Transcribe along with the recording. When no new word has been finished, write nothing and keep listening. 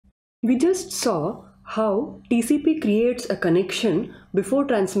We just saw how TCP creates a connection before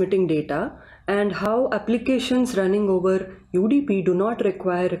transmitting data and how applications running over UDP do not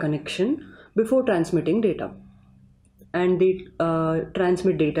require a connection before transmitting data, and they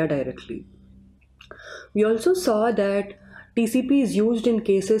transmit data directly. We also saw that TCP is used in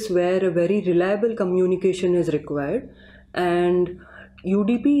cases where a very reliable communication is required, and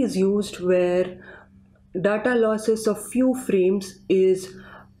UDP is used where data losses of few frames is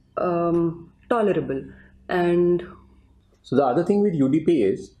tolerable. And So the other thing with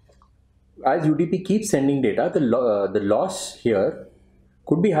UDP is, as UDP keeps sending data, the loss here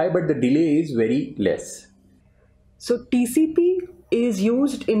could be high, but the delay is very less. so TCP is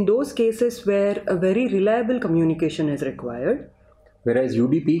used in those cases where a very reliable communication is required. Whereas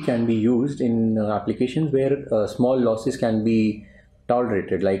UDP can be used in applications where small losses can be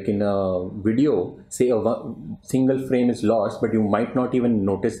tolerated. Like in a video, say single frame is lost, but you might not even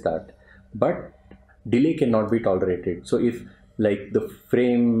notice that. But delay cannot be tolerated. So if like the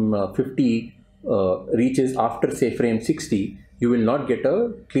frame 50 reaches after say frame 60, you will not get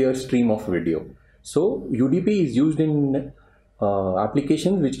a clear stream of video. So UDP is used in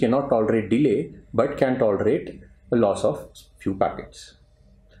applications which cannot tolerate delay but can tolerate a loss of few packets.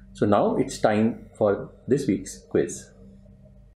 So now it's time for this week's quiz.